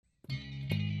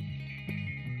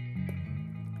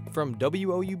From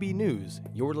WOUB News,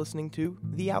 you're listening to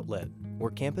The Outlet,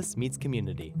 where campus meets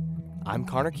community. I'm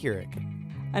Connor Kierick.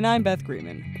 And I'm Beth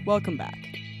Greenman. Welcome back.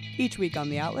 Each week on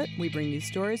The Outlet, we bring you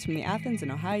stories from the Athens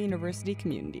and Ohio University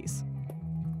communities.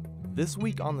 This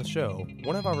week on the show,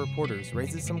 one of our reporters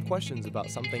raises some questions about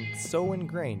something so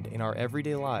ingrained in our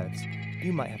everyday lives,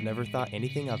 you might have never thought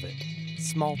anything of it.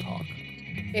 Small talk.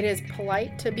 It is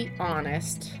polite to be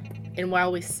honest, and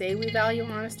while we say we value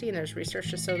honesty, and there's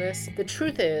research to show this, the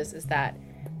truth is that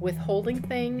withholding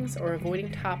things or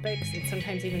avoiding topics, and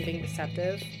sometimes even being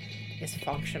deceptive, is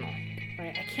functional.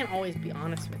 Right? I can't always be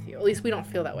honest with you. At least we don't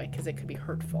feel that way because it could be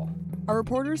hurtful. Our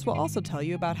reporters will also tell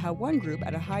you about how one group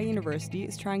at Ohio University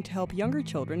is trying to help younger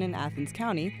children in Athens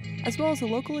County, as well as a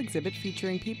local exhibit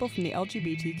featuring people from the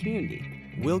LGBT community.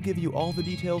 We'll give you all the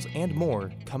details and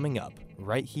more coming up,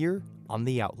 right here on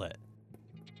The Outlet.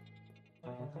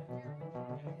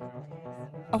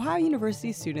 Ohio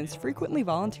University students frequently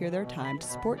volunteer their time to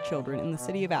support children in the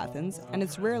city of Athens, and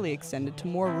it's rarely extended to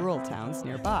more rural towns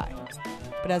nearby.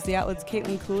 But as the Outlet's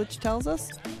Caitlin Coolidge tells us,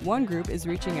 one group is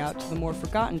reaching out to the more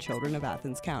forgotten children of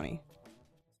Athens County.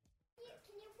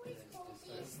 Can you please hold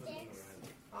these sticks?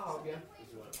 Oh, yeah.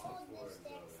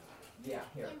 Yeah,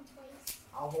 here.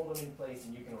 I'll hold them in place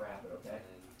and you can wrap it, okay?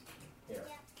 Here.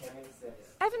 Can we sit?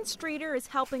 Evan Streeter is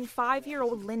helping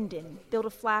 5-year-old Lyndon build a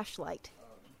flashlight.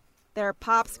 There are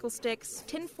popsicle sticks,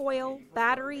 tinfoil,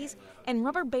 batteries, and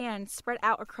rubber bands spread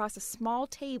out across a small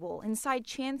table inside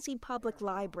Chauncey Public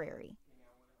Library.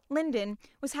 Lyndon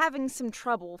was having some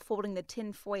trouble folding the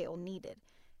tinfoil needed,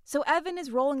 so Evan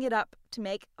is rolling it up to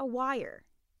make a wire.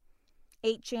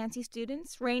 8 Chauncey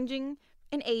students, ranging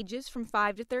in ages from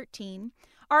 5 to 13,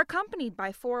 are accompanied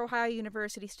by 4 Ohio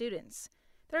University students.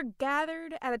 They're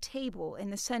gathered at a table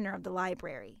in the center of the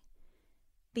library.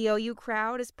 The OU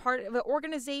crowd is part of an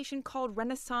organization called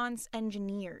Renaissance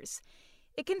Engineers.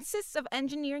 It consists of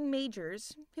engineering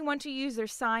majors who want to use their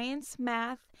science,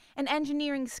 math, and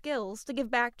engineering skills to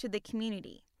give back to the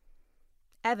community.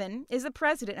 Evan is the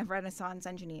president of Renaissance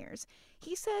Engineers.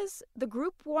 He says the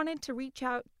group wanted to reach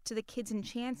out to the kids in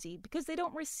Chauncey because they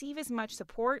don't receive as much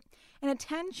support and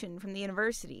attention from the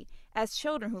university as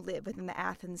children who live within the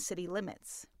Athens city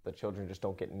limits. The children just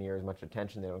don't get near as much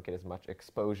attention. They don't get as much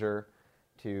exposure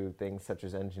to things such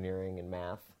as engineering and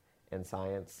math and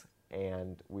science,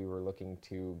 and we were looking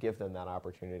to give them that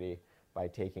opportunity by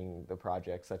taking the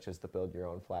projects such as the Build Your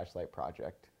Own Flashlight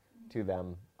project to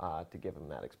them to give them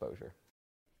that exposure.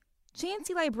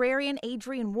 Chauncey librarian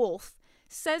Adrian Wolf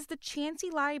says the Chauncey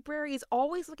Library is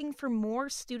always looking for more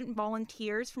student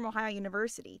volunteers from Ohio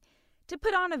University to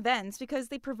put on events because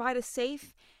they provide a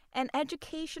safe and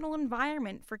educational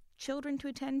environment for children to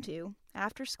attend to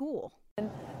after school.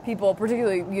 People,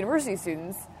 particularly university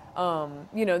students,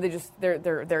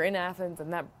 they're in Athens,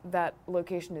 and that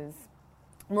location is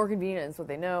more convenient. Is what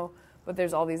they know. But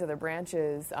there's all these other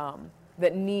branches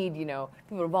that need people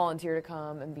to volunteer to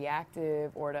come and be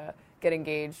active or to get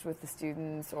engaged with the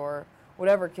students or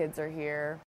whatever kids are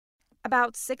here.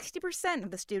 About 60% of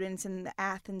the students in the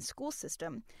Athens school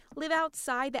system live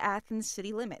outside the Athens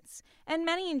city limits, and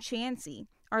many in Chauncey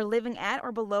are living at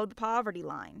or below the poverty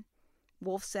line.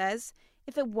 Wolf says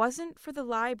if it wasn't for the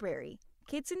library,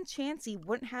 kids in Chauncey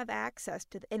wouldn't have access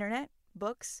to the internet,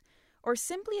 books, or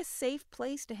simply a safe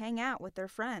place to hang out with their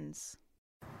friends.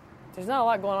 There's not a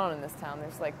lot going on in this town.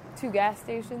 There's like 2 gas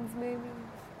stations maybe,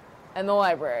 and the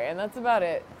library, and that's about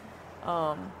it.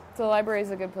 So the library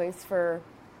is a good place for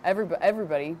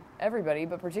everybody,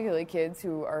 but particularly kids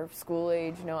who are school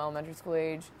age, elementary school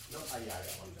age.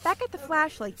 Back at the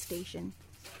flashlight station,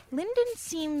 Lyndon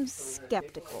seems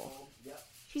skeptical.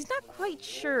 She's not quite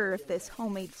sure if this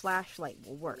homemade flashlight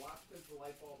will work.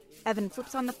 Evan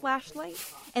flips on the flashlight,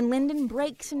 and Lyndon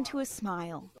breaks into a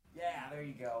smile. Yeah, there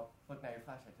you go. Look, now your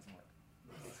flashlight doesn't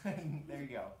work. There you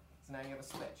go. So now you have a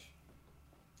switch.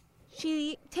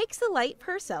 She takes the light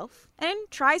for herself and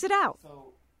tries it out.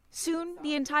 Soon,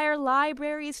 the entire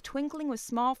library is twinkling with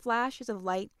small flashes of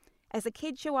light as the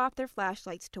kids show off their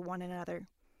flashlights to one another.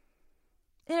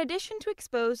 In addition to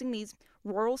exposing these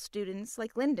rural students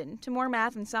like Lyndon to more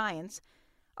math and science,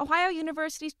 Ohio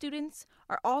University students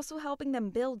are also helping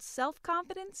them build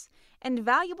self-confidence and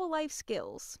valuable life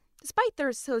skills, despite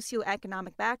their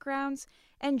socioeconomic backgrounds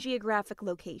and geographic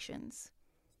locations.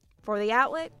 For The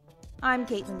Outlet, I'm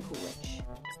Caitlin Coolidge.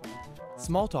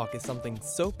 Small talk is something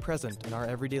so present in our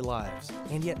everyday lives,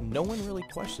 and yet no one really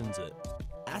questions it.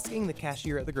 Asking the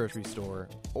cashier at the grocery store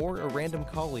or a random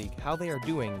colleague how they are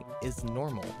doing is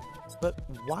normal. But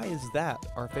why is that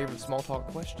our favorite small talk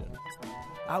question?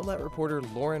 Outlet reporter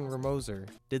Lauren Ramoser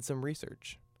did some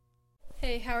research.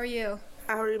 Hey, how are you?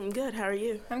 I'm good. How are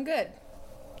you? I'm good.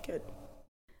 Good.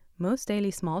 Most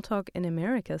daily small talk in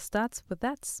America starts with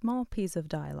that small piece of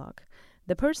dialogue.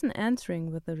 The person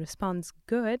answering with the response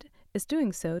good is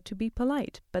doing so to be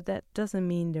polite, but that doesn't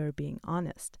mean they're being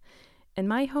honest. In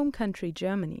my home country,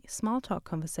 Germany, small talk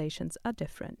conversations are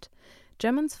different.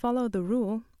 Germans follow the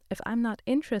rule, if I'm not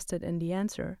interested in the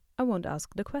answer, I won't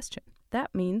ask the question.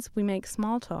 That means we make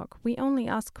small talk. We only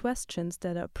ask questions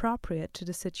that are appropriate to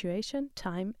the situation,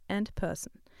 time, and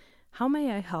person. How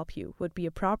may I help you would be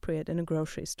appropriate in a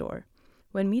grocery store.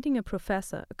 When meeting a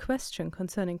professor, a question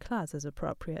concerning class is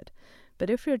appropriate. But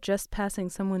if you're just passing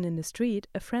someone in the street,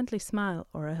 a friendly smile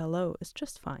or a hello is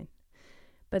just fine.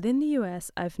 But in the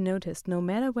US, I've noticed no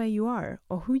matter where you are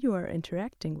or who you are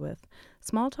interacting with,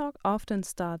 small talk often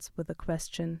starts with a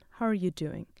question, how are you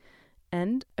doing?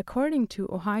 And, according to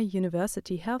Ohio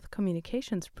University health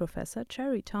communications professor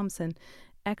Cherry Thompson,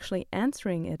 actually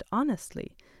answering it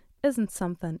honestly isn't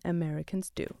something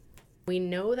Americans do. We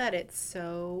know that it's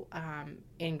so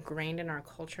ingrained in our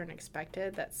culture and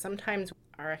expected that sometimes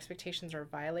our expectations are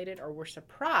violated, or we're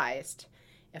surprised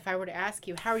if I were to ask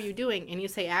you, how are you doing? And you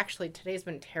say, actually, today's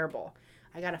been terrible.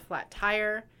 I got a flat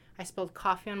tire, I spilled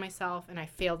coffee on myself, and I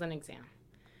failed an exam.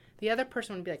 The other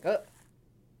person would be like, oh,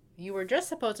 you were just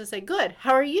supposed to say, good,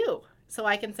 how are you? So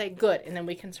I can say, good, and then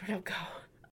we can sort of go.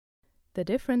 The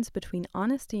difference between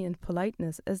honesty and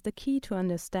politeness is the key to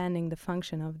understanding the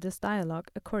function of this dialogue,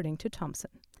 according to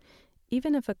Thompson.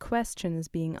 Even if a question is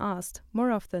being asked,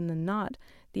 more often than not,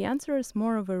 the answer is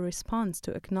more of a response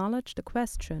to acknowledge the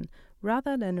question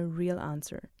rather than a real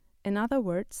answer. In other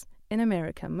words, in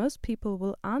America, most people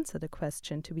will answer the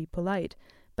question to be polite,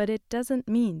 but it doesn't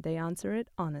mean they answer it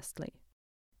honestly.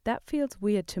 That feels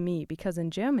weird to me because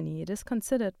in Germany it is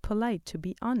considered polite to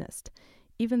be honest.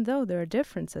 Even though there are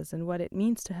differences in what it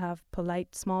means to have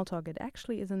polite small talk, it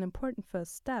actually is an important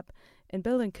first step in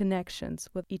building connections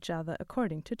with each other,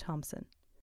 according to Thompson.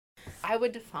 I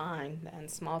would define then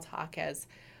small talk as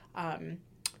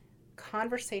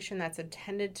conversation that's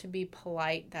intended to be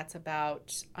polite, that's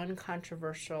about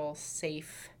uncontroversial,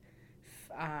 safe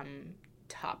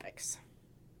topics.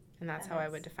 And that's how I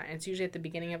would define it. It's usually at the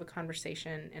beginning of a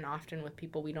conversation and often with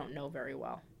people we don't know very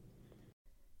well.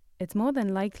 It's more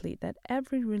than likely that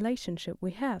every relationship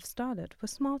we have started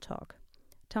with small talk.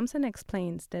 Thompson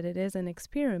explains that it is an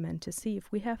experiment to see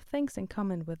if we have things in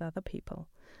common with other people.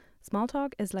 Small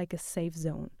talk is like a safe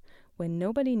zone, where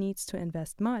nobody needs to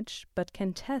invest much, but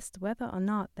can test whether or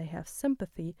not they have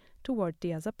sympathy toward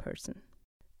the other person.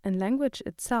 And language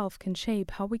itself can shape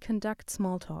how we conduct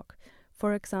small talk.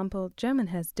 For example, German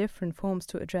has different forms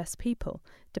to address people,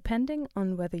 depending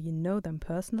on whether you know them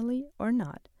personally or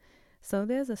not. So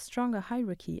there's a stronger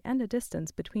hierarchy and a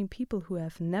distance between people who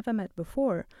have never met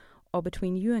before, or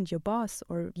between you and your boss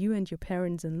or you and your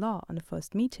parents-in-law on a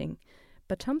first meeting.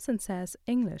 But Thompson says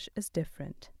English is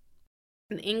different.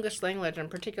 In the English language, in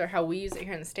particular how we use it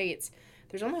here in the States,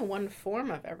 there's only one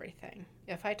form of everything.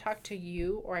 If I talk to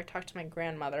you, or I talk to my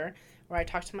grandmother, or I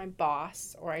talk to my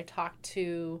boss, or I talk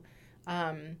to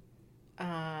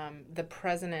the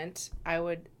president, I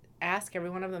would ask every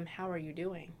one of them, how are you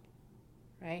doing?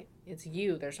 Right? It's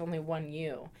you. There's only one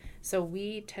you. So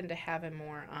we tend to have a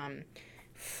more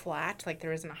flat, like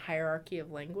there isn't a hierarchy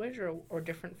of language or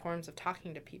different forms of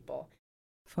talking to people.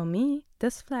 For me,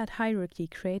 this flat hierarchy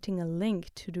creating a link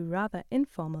to the rather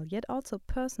informal yet also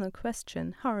personal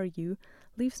question, how are you,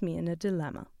 leaves me in a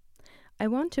dilemma. I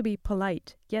want to be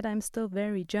polite, yet I'm still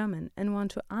very German and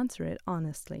want to answer it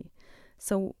honestly.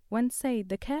 So when, say,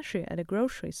 the cashier at a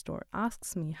grocery store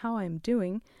asks me how I'm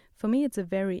doing, for me it's a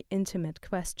very intimate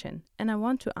question, and I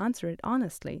want to answer it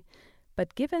honestly.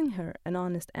 But giving her an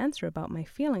honest answer about my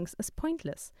feelings is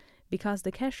pointless, because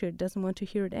the cashier doesn't want to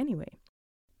hear it anyway.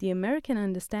 The American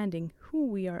understanding who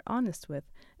we are honest with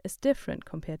is different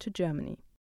compared to Germany.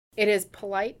 It is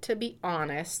polite to be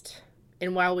honest,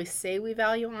 and while we say we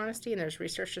value honesty, and there's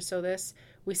research to show this,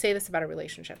 we say this about our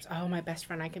relationships. Oh, my best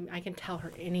friend, I can tell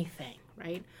her anything,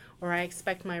 right? Or I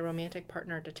expect my romantic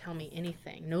partner to tell me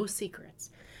anything, no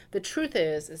secrets. The truth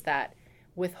is that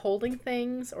withholding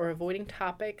things or avoiding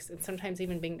topics, and sometimes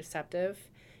even being deceptive,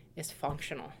 is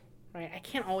functional, right? I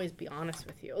can't always be honest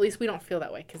with you. At least we don't feel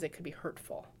that way because it could be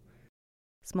hurtful.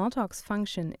 Small talk's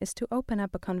function is to open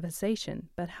up a conversation,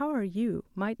 but how are you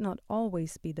might not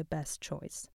always be the best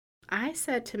choice. I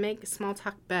said to make small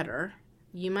talk better,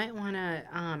 you might want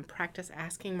to practice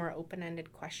asking more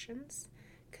open-ended questions,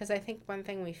 because I think one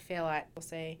thing we fail at, we'll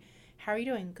say, how are you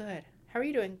doing? Good. How are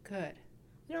you doing? Good.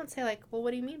 We don't say like, well,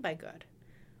 what do you mean by good?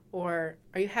 Or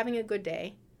are you having a good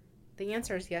day? The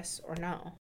answer is yes or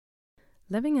no.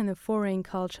 Living in a foreign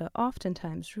culture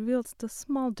oftentimes reveals the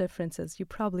small differences you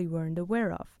probably weren't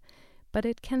aware of. but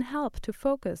it can help to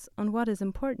focus on what is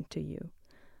important to you.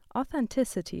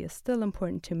 Authenticity is still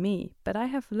important to me, but I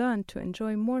have learned to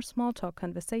enjoy more small talk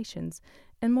conversations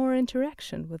and more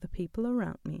interaction with the people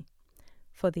around me.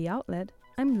 For The Outlet,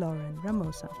 I'm Lauren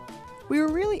Ramosa. We were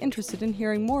really interested in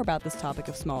hearing more about this topic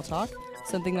of small talk,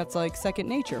 something that's like second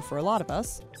nature for a lot of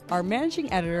us. Our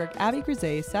managing editor, Abby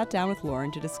Grisey, sat down with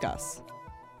Lauren to discuss.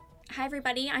 Hi,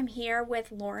 everybody. I'm here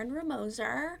with Lauren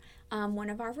Ramoser, one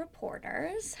of our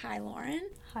reporters. Hi, Lauren.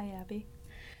 Hi, Abby.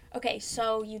 Okay,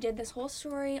 so you did this whole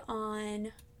story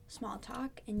on small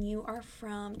talk, and you are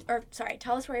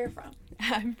tell us where you're from.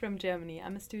 I'm from Germany.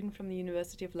 I'm a student from the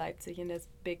University of Leipzig, and there's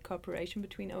a big cooperation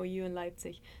between OU and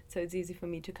Leipzig, so it's easy for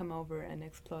me to come over and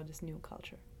explore this new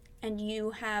culture. And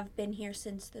you have been here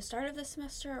since the start of the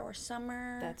semester or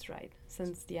summer? That's right,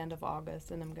 since the end of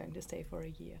August, and I'm going to stay for a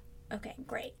year. Okay,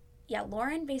 great. Yeah,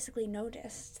 Lauren basically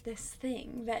noticed this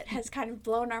thing that has kind of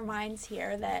blown our minds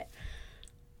here that,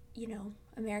 you know,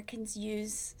 Americans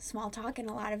use small talk in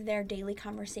a lot of their daily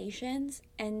conversations,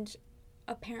 and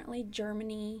apparently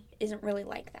Germany isn't really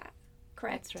like that,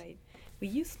 correct? That's right. We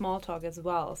use small talk as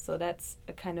well, so that's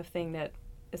a kind of thing that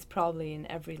is probably in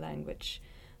every language,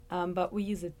 but we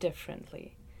use it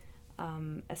differently,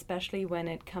 especially when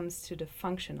it comes to the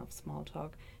function of small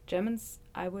talk. Germans,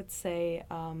 I would say,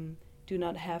 do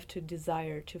not have to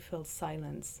desire to fill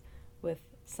silence with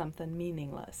something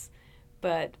meaningless.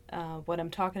 But what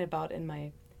I'm talking about in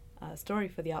my story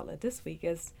for The Outlet this week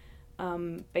is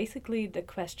basically the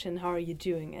question, how are you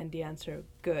doing? And the answer,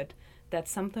 good.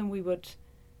 That's something we would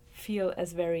feel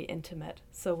as very intimate,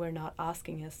 so we're not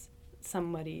asking as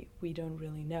somebody we don't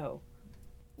really know.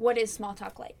 What is small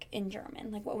talk like in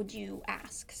German? Like, what would you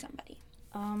ask somebody?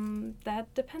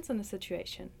 That depends on the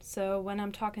situation. So when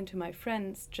I'm talking to my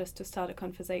friends, just to start a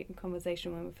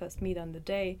conversation when we first meet on the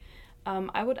day,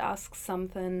 I would ask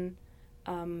something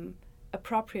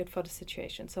appropriate for the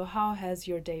situation. So how has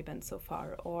your day been so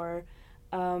far? Or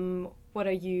what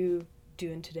are you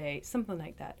doing today? Something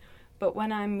like that. But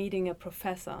when I'm meeting a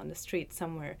professor on the street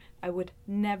somewhere, I would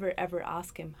never ever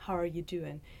ask him, how are you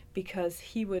doing? Because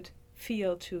he would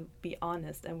feel to be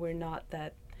honest, and we're not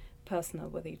that personal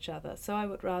with each other. So I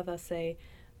would rather say,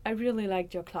 I really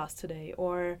liked your class today,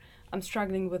 or I'm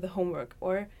struggling with the homework,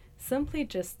 or simply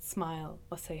just smile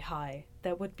or say hi.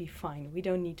 That would be fine. We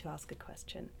don't need to ask a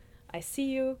question. I see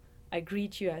you, I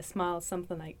greet you, I smile,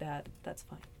 something like that. That's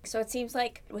fine. So it seems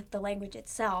like with the language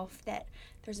itself that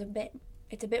it's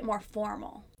a bit more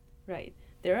formal. Right.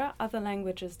 There are other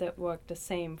languages that work the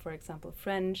same, for example,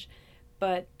 French,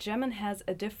 but German has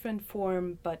a different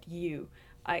form, but you.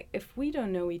 If we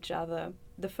don't know each other,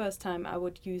 the first time I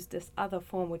would use this other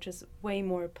form, which is way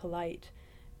more polite.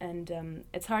 And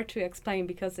it's hard to explain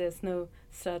because there's no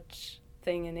such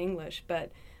thing in English.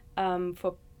 But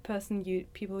for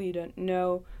people you don't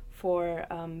know, for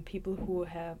people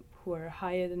who are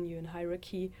higher than you in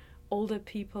hierarchy, older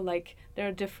people, like there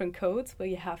are different codes where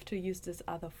you have to use this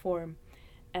other form,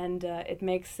 and it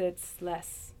makes it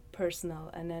less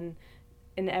personal. And then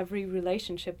in every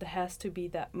relationship, there has to be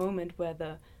that moment where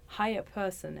the higher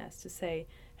person,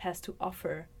 has to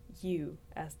offer you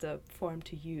as the form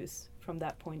to use from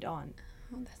that point on.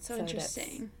 Oh, that's so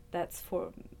interesting. That's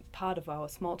for part of our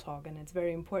small talk, and it's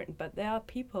very important. But there are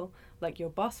people, like your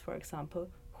boss, for example,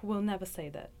 who will never say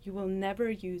that. You will never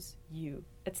use you.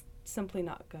 It's simply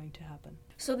not going to happen.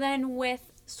 So then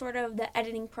with sort of the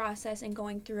editing process and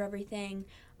going through everything,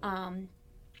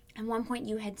 at one point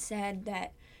you had said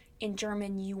that in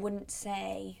German you wouldn't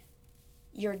say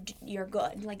you're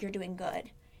good, like you're doing good.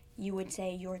 You would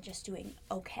say you're just doing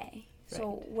okay.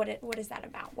 So right. What is that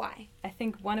about? Why? I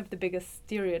think one of the biggest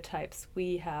stereotypes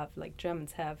we have, like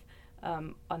Germans have,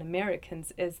 on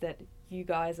Americans is that you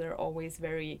guys are always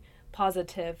very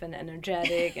positive and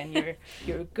energetic and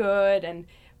you're good, and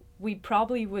we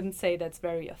probably wouldn't say that's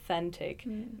very authentic,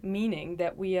 meaning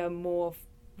that we are more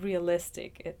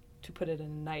realistic, to put it in a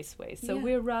nice way. So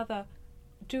we're rather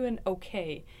doing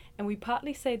okay, and we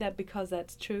partly say that because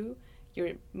that's true.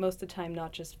 You're most of the time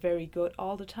not just very good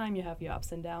all the time, you have your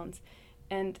ups and downs.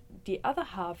 And the other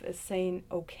half is saying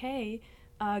okay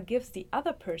gives the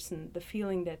other person the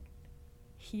feeling that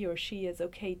he or she is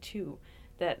okay too.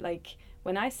 That like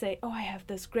when I say, oh, I have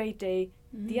this great day,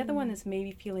 the other one is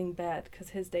maybe feeling bad because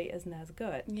his day isn't as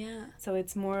good. Yeah. So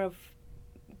it's more of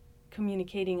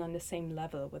communicating on the same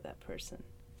level with that person.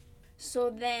 So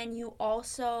then you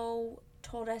also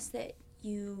told us that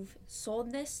you've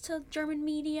sold this to German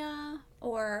media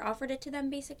or offered it to them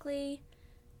basically.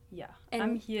 Yeah, And-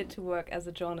 I'm here to work as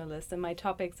a journalist, and my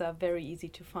topics are very easy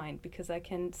to find because I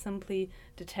can simply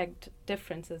detect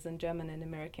differences in German and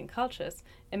American cultures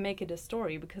and make it a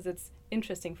story because it's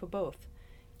interesting for both.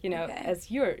 You know, Okay. as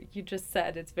you just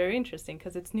said, it's very interesting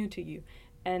because it's new to you.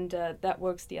 And that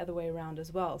works the other way around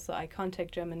as well. So I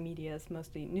contact German medias,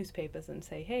 mostly newspapers, and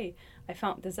say, hey, I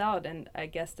found this out, and I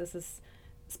guess this is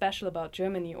special about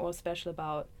Germany or special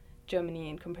about Germany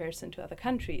in comparison to other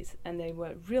countries. And they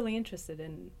were really interested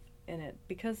in it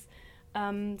because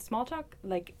small talk,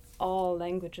 like all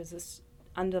languages, is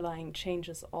underlying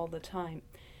changes all the time.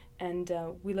 And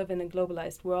we live in a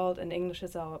globalized world, and English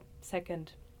is our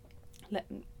second,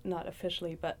 not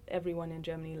officially, but everyone in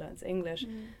Germany learns English.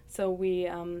 So we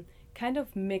kind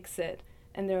of mix it.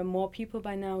 And there are more people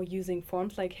by now using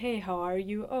forms like, hey, how are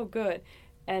you? Oh, good.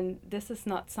 And this is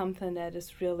not something that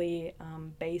is really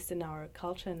based in our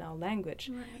culture and our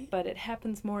language. Right. But it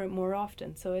happens more and more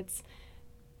often. So it's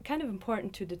kind of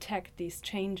important to detect these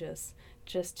changes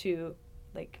just to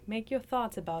make your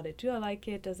thoughts about it. Do I like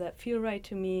it? Does that feel right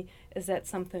to me? Is that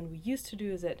something we used to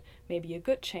do? Is it maybe a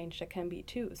good change that can be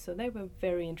too? So they were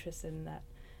very interested in that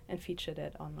and featured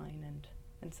it online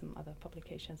and some other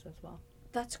publications as well.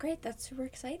 That's great. That's super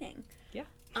exciting. Yeah.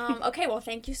 Okay, well,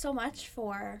 thank you so much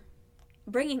for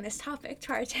bringing this topic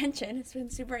to our attention. It's been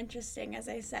super interesting, as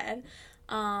I said.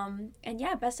 And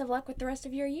yeah, best of luck with the rest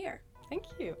of your year. Thank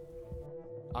you.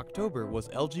 October was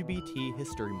LGBT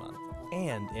History Month,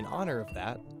 and in honor of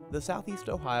that, the Southeast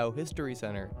Ohio History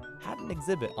Center had an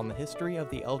exhibit on the history of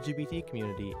the LGBT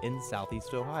community in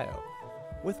Southeast Ohio.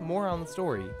 With more on the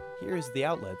story, here is the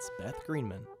outlet's Beth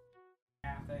Greenman.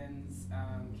 Athens,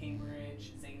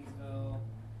 Cambridge, Zanesville,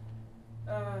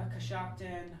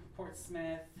 Coshocton,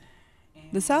 Portsmouth.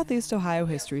 The Southeast Ohio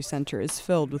History Center is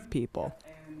filled with people.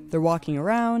 They're walking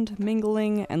around,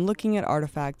 mingling, and looking at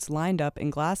artifacts lined up in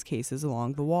glass cases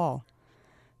along the wall.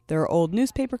 There are old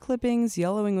newspaper clippings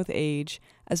yellowing with age,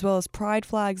 as well as pride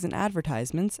flags and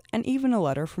advertisements, and even a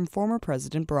letter from former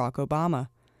President Barack Obama.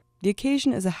 The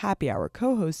occasion is a happy hour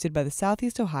co-hosted by the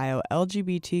Southeast Ohio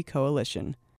LGBT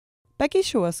Coalition. Becky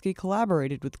Shawoski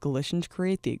collaborated with the coalition to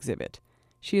create the exhibit.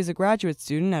 She is a graduate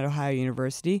student at Ohio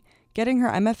University, getting her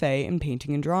MFA in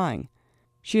painting and drawing.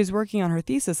 She is working on her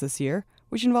thesis this year,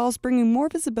 which involves bringing more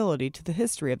visibility to the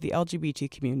history of the LGBT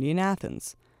community in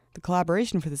Athens. The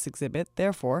collaboration for this exhibit,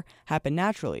 therefore, happened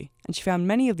naturally, and she found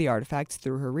many of the artifacts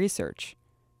through her research.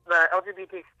 The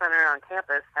LGBT Center on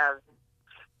campus has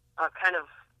a ton of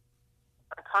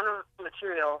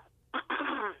material,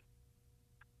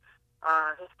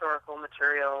 historical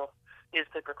material,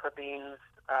 newspaper clippings,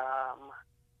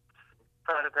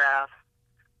 photographs,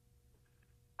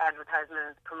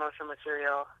 advertisements, promotional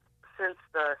material since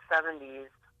the 70s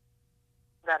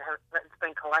that's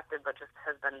been collected but just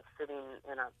has been sitting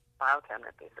in a file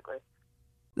cabinet, basically.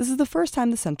 This is the first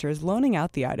time the center is loaning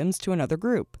out the items to another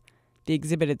group. The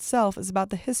exhibit itself is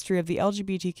about the history of the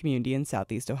LGBT community in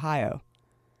Southeast Ohio.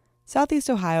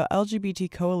 Southeast Ohio LGBT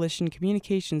Coalition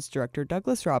Communications Director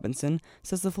Douglas Robinson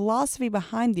says the philosophy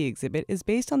behind the exhibit is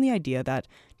based on the idea that,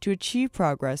 to achieve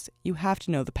progress, you have to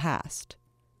know the past.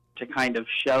 To kind of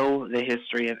show the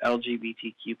history of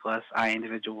LGBTQ+I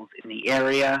individuals in the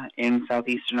area in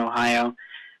southeastern Ohio,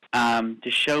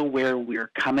 to show where we're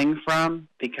coming from,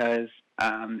 because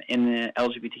in the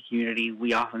LGBT community,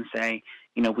 we often say,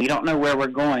 we don't know where we're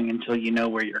going until you know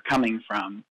where you're coming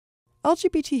from.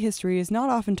 LGBT history is not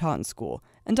often taught in school,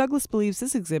 and Douglas believes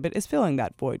this exhibit is filling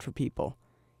that void for people.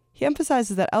 He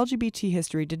emphasizes that LGBT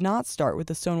history did not start with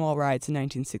the Stonewall riots in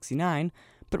 1969,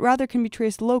 but rather can be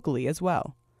traced locally as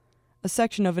well. A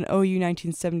section of an OU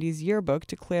 1970s yearbook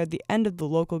declared the end of the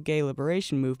local gay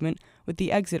liberation movement with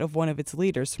the exit of one of its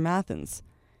leaders from Athens.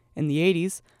 In the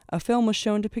 80s, a film was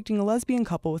shown depicting a lesbian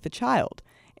couple with a child,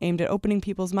 aimed at opening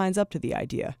people's minds up to the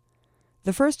idea.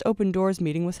 The first Open Doors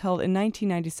meeting was held in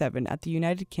 1997 at the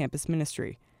United Campus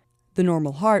Ministry. The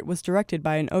Normal Heart was directed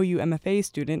by an OU MFA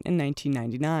student in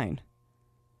 1999.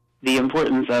 The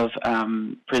importance of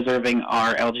preserving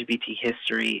our LGBT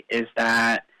history is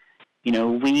that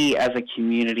we as a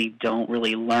community don't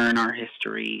really learn our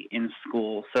history in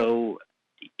school. So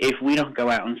if we don't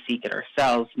go out and seek it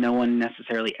ourselves, no one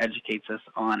necessarily educates us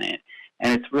on it.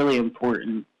 And it's really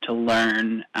important to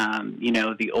learn,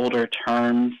 the older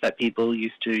terms that people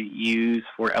used to use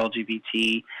for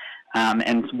LGBT,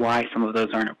 and why some of those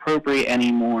aren't appropriate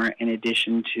anymore, in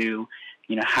addition to,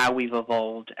 how we've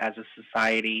evolved as a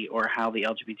society or how the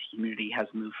LGBT community has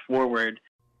moved forward.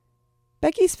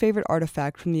 Becky's favorite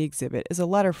artifact from the exhibit is a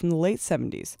letter from the late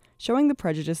 70s, showing the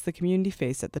prejudice the community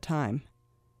faced at the time.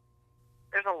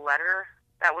 There's a letter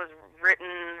that was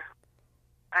written,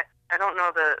 I don't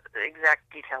know the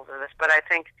exact details of this, but I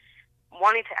think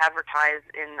wanting to advertise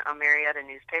in a Marietta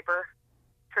newspaper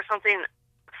for something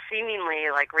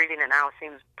seemingly, like reading it now,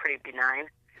 seems pretty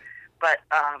benign, but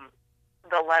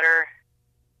the letter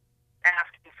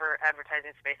asking for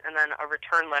advertising space and then a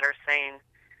return letter saying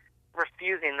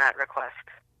refusing that request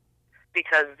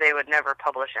because they would never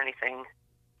publish anything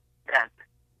that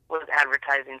was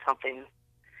advertising something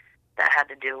that had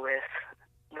to do with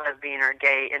lesbian or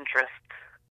gay interests.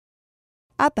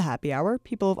 At the happy hour,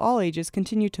 people of all ages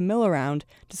continue to mill around,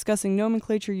 discussing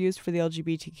nomenclature used for the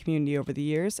LGBT community over the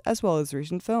years, as well as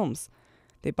recent films.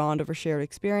 They bond over shared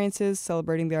experiences,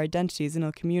 celebrating their identities in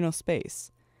a communal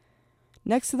space.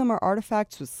 Next to them are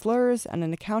artifacts with slurs and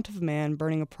an account of a man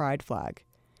burning a pride flag.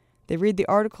 They read the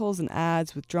articles and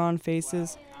ads with drawn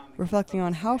faces, reflecting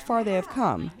on how far they have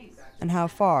come and how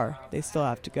far they still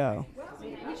have to go.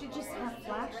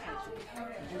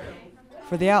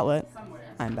 For The Outlet,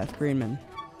 I'm Beth Greenman.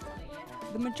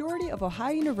 The majority of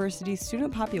Ohio University's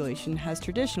student population has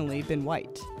traditionally been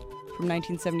white. From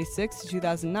 1976 to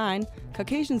 2009,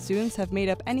 Caucasian students have made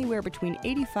up anywhere between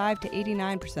 85 to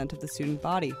 89% of the student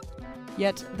body.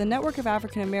 Yet, the network of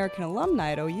African American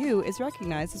alumni at OU is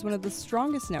recognized as one of the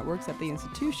strongest networks at the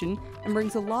institution and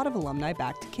brings a lot of alumni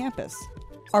back to campus.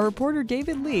 Our reporter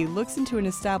David Lee looks into an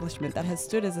establishment that has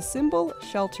stood as a symbol,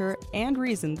 shelter, and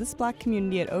reason this black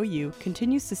community at OU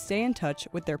continues to stay in touch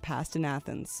with their past in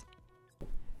Athens.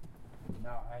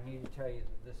 Now, I need to tell you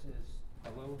that this is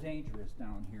a little dangerous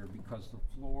down here because the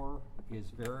floor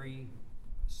is very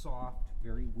soft,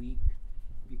 very weak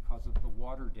because of the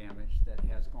water damage that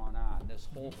has gone on. This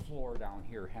whole floor down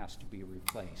here has to be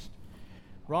replaced.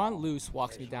 Ron Luce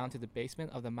walks me down to the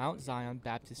basement of the Mount Zion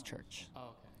Baptist Church.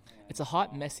 It's a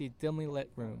hot, messy, dimly lit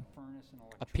room.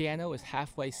 A piano is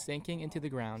halfway sinking into the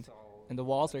ground, and the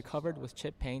walls are covered with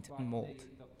chip paint and mold.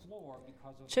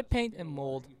 Chip paint and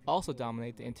mold also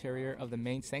dominate the interior of the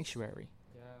main sanctuary,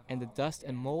 and the dust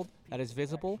and mold that is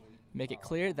visible make it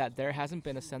clear that there hasn't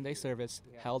been a Sunday service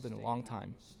held in a long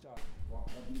time.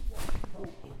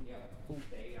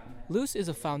 Luce is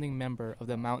a founding member of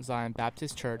the Mount Zion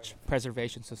Baptist Church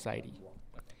Preservation Society.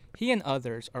 He and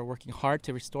others are working hard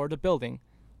to restore the building,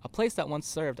 a place that once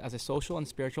served as a social and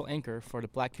spiritual anchor for the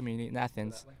black community in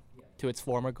Athens, to its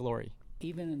former glory.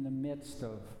 Even in the midst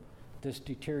of this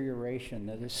deterioration,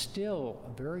 that is still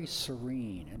very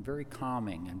serene and very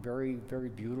calming and very, very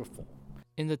beautiful.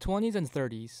 In the 20s and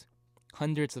 30s,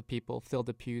 hundreds of people filled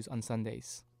the pews on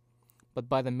Sundays. But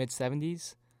by the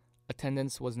mid-70s,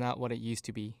 attendance was not what it used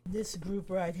to be. This group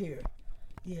right here,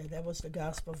 yeah, that was the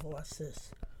Gospel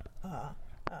Voices.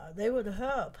 They were the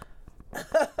hub.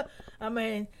 I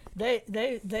mean,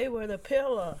 they were the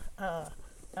pillar.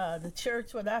 The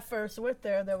church, when I first went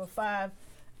there were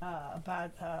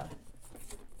about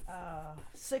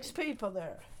 6 people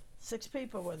there. 6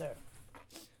 people were there.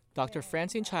 Dr.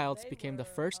 Francine Childs became the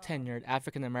first tenured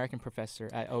African-American professor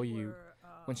at OU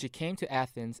when she came to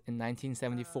Athens in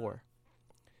 1974.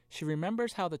 She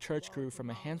remembers how the church grew from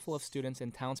a handful of students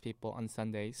and townspeople on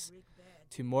Sundays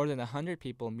to more than 100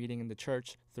 people meeting in the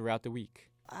church throughout the week.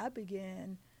 I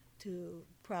began to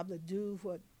probably do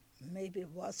what maybe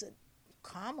wasn't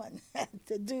common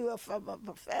to do from a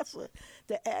professor,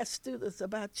 to ask students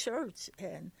about church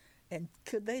and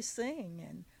could they sing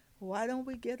and why don't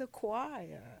we get a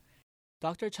choir?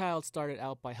 Dr. Childs started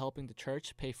out by helping the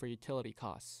church pay for utility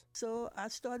costs. So I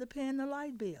started paying the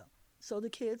light bill so the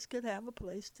kids could have a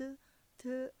place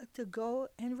to go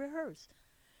and rehearse.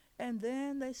 And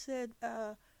then they said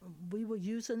we were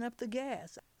using up the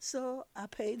gas, so I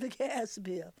paid the gas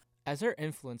bill. As her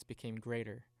influence became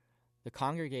greater, the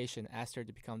congregation asked her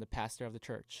to become the pastor of the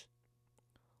church.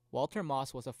 Walter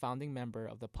Moss was a founding member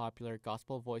of the popular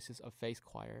Gospel Voices of Faith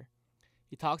choir.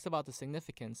 He talks about the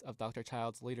significance of Dr.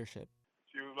 Childs' leadership.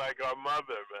 She was like our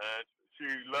mother, man. She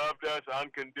loved us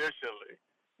unconditionally,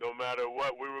 no matter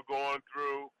what we were going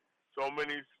through. So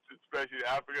many, especially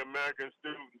African-American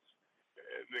students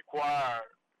in the choir,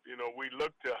 we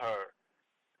looked to her.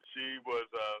 She was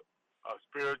a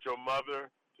spiritual mother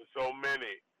to so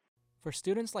many. For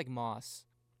students like Moss,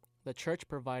 the church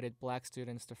provided black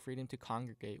students the freedom to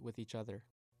congregate with each other.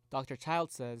 Dr.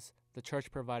 Childs says the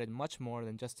church provided much more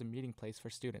than just a meeting place for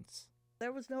students.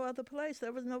 There was no other place.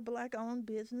 There was no black-owned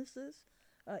businesses,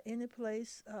 any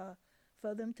place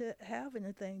for them to have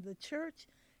anything. The church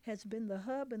has been the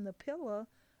hub and the pillar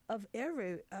of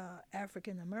every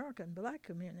African-American black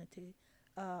community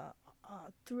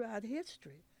throughout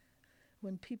history.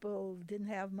 When people didn't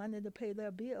have money to pay their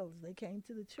bills, they came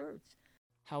to the church.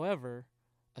 However,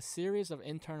 a series of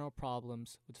internal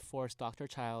problems would force Dr.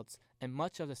 Childs and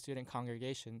much of the student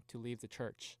congregation to leave the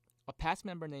church. A past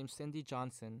member named Cindy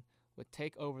Johnson would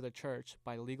take over the church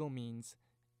by legal means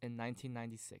in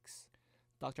 1996.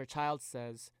 Dr. Childs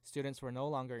says students were no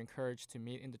longer encouraged to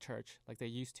meet in the church like they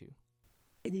used to.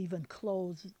 It even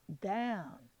closed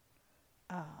down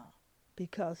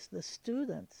because the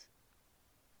students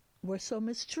were so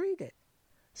mistreated.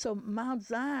 So Mount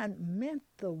Zion meant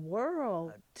the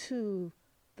world to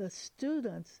the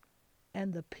students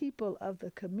and the people of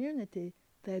the community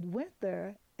that went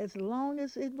there as long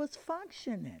as it was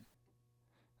functioning.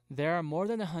 There are more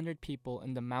than 100 people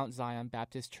in the Mount Zion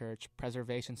Baptist Church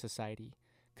Preservation Society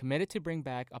committed to bring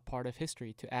back a part of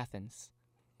history to Athens.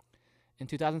 In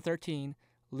 2013,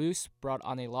 Luce brought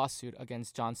on a lawsuit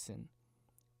against Johnson,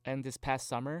 and this past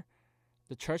summer,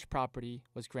 the church property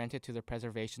was granted to the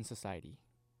Preservation Society.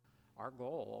 Our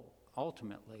goal,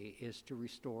 ultimately, is to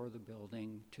restore the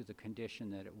building to the condition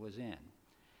that it was in.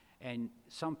 And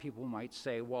some people might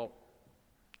say, well,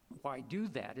 why do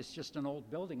that? It's just an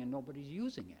old building and nobody's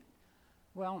using it.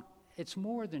 Well, it's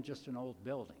more than just an old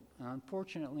building. And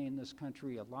unfortunately, in this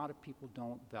country, a lot of people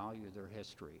don't value their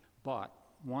history. But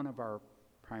one of our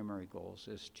primary goals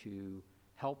is to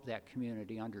help that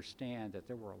community understand that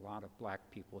there were a lot of black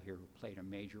people here who played a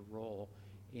major role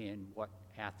in what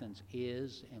Athens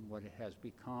is and what it has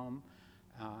become,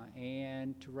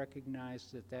 and to recognize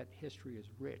that that history is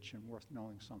rich and worth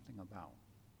knowing something about.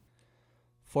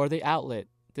 For The Outlet,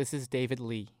 this is David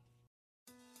Lee.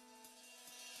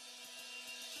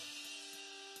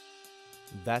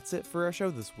 That's it for our show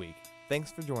this week.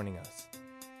 Thanks for joining us.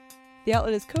 The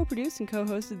Outlet is co-produced and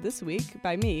co-hosted this week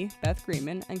by me, Beth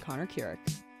Greenman, and Connor Keurig.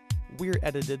 We're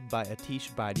edited by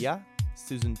Atish Baidia,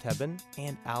 Susan Tebben,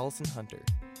 and Allison Hunter.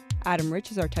 Adam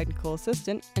Rich is our technical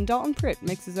assistant, and Dalton Pritt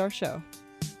mixes our show.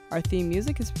 Our theme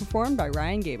music is performed by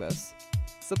Ryan Gabos.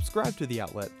 Subscribe to The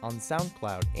Outlet on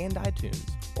SoundCloud and iTunes,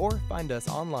 or find us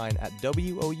online at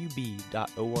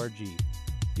woub.org.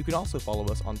 You can also follow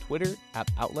us on Twitter at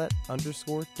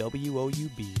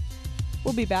 @outlet_WOUB.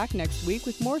 We'll be back next week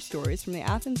with more stories from the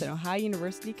Athens and Ohio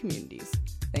University communities.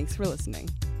 Thanks for listening.